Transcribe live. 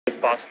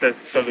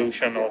fastest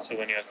solution also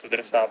when you have to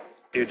dress up.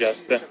 You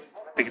just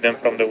pick them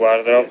from the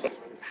wardrobe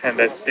and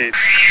that's it.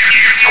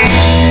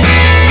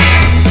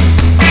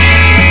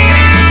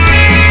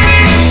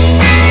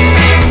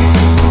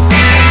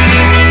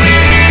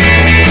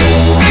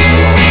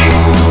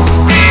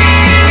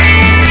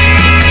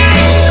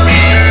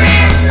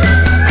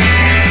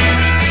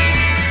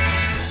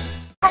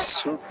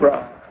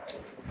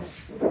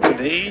 Surprise!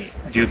 Today,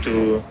 due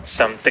to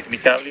some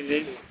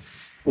technicalities,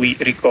 we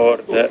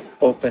record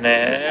open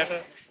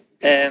air,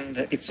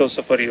 and it's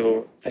also for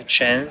you a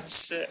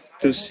chance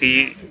to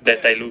see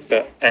that I look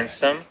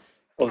handsome,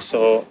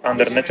 also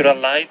under natural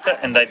light,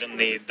 and I don't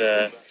need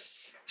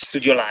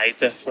studio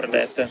light for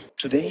that.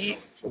 Today,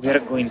 we are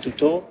going to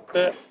talk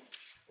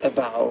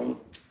about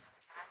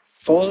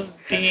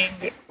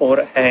folding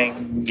or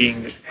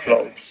hanging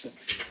clothes,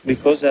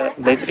 because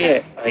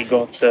lately I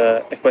got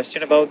a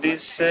question about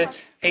this.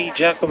 Hey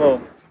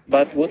Giacomo,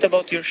 but what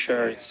about your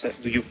shirts?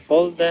 Do you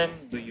fold them?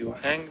 Do you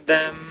hang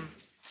them?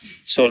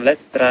 So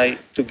let's try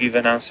to give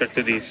an answer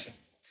to this.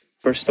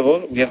 First of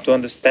all, we have to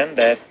understand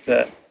that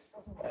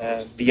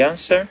the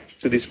answer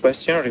to this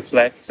question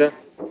reflects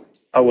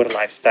our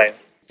lifestyle.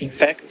 In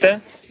fact,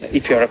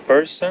 if you're a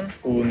person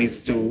who needs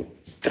to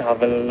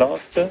travel a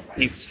lot,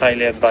 it's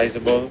highly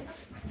advisable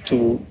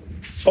to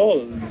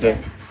fold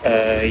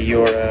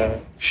your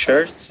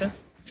shirts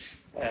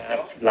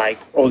like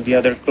all the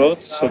other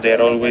clothes, so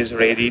they're always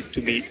ready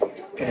to be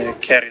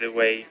carried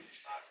away.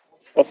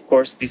 Of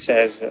course, this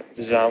has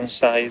the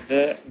downside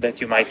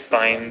that you might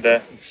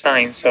find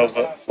signs of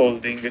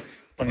folding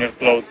on your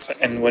clothes,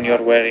 and when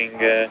you're wearing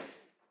a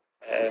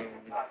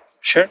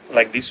shirt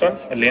like this one,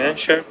 a linen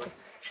shirt,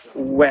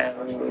 well,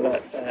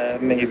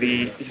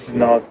 maybe it's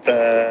not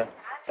a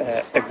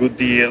good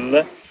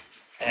deal,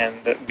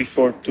 and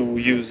before to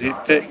use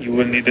it, you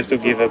will need to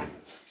give a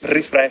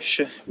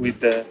refresh with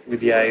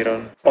the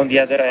iron. On the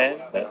other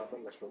hand,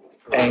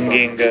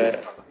 hanging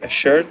a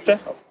shirt,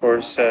 of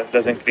course,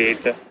 doesn't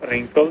create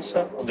wrinkles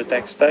on the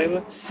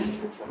textile,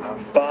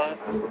 but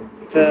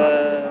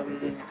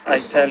I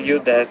tell you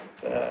that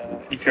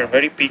if you're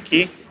very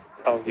picky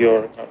how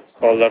your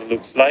collar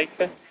looks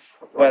like,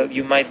 well,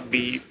 you might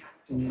be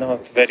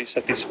not very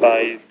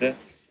satisfied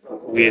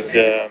with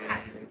a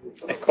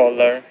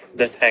collar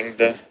that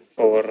hanged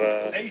for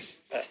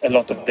a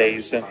lot of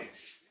days.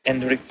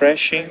 And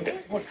refreshing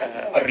with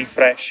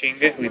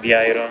the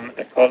iron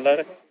a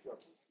collar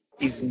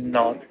is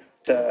not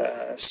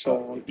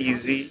so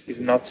easy, is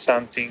not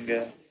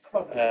something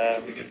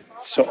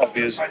so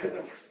obvious.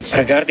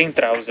 Regarding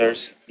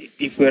trousers,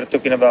 if we are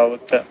talking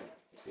about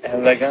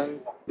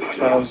elegant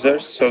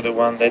trousers, so the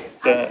one that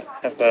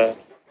have a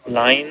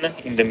line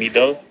in the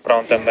middle,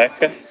 front and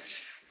back,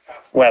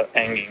 well,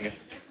 hanging,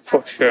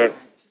 for sure,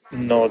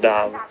 no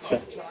doubts.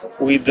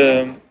 With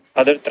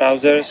other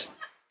trousers,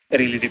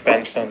 really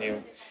depends on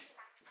you.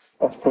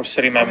 Of course,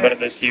 remember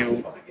that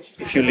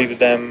if you leave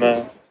them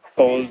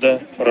fold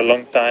for a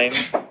long time,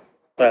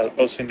 well,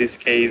 also in this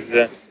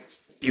case,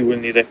 you will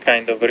need a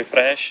kind of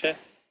refresh.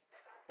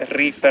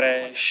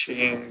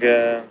 Refreshing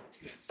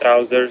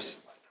trousers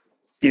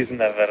is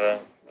never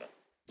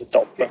the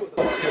top. Of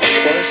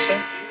course,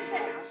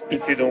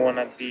 if you don't want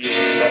to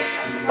deal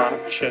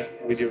much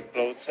with your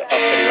clothes after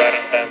you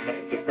iron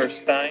them the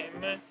first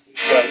time,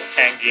 well,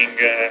 hanging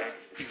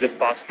is the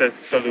fastest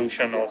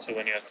solution also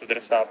when you have to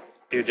dress up.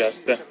 You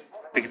just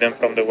pick them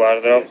from the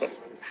wardrobe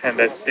and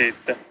that's it.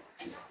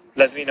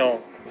 Let me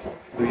know,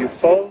 do you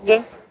fold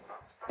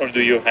or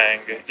do you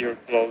hang your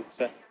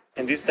clothes?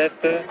 And is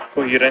that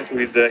coherent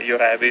with your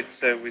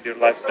habits, with your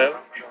lifestyle?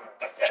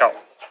 Ciao!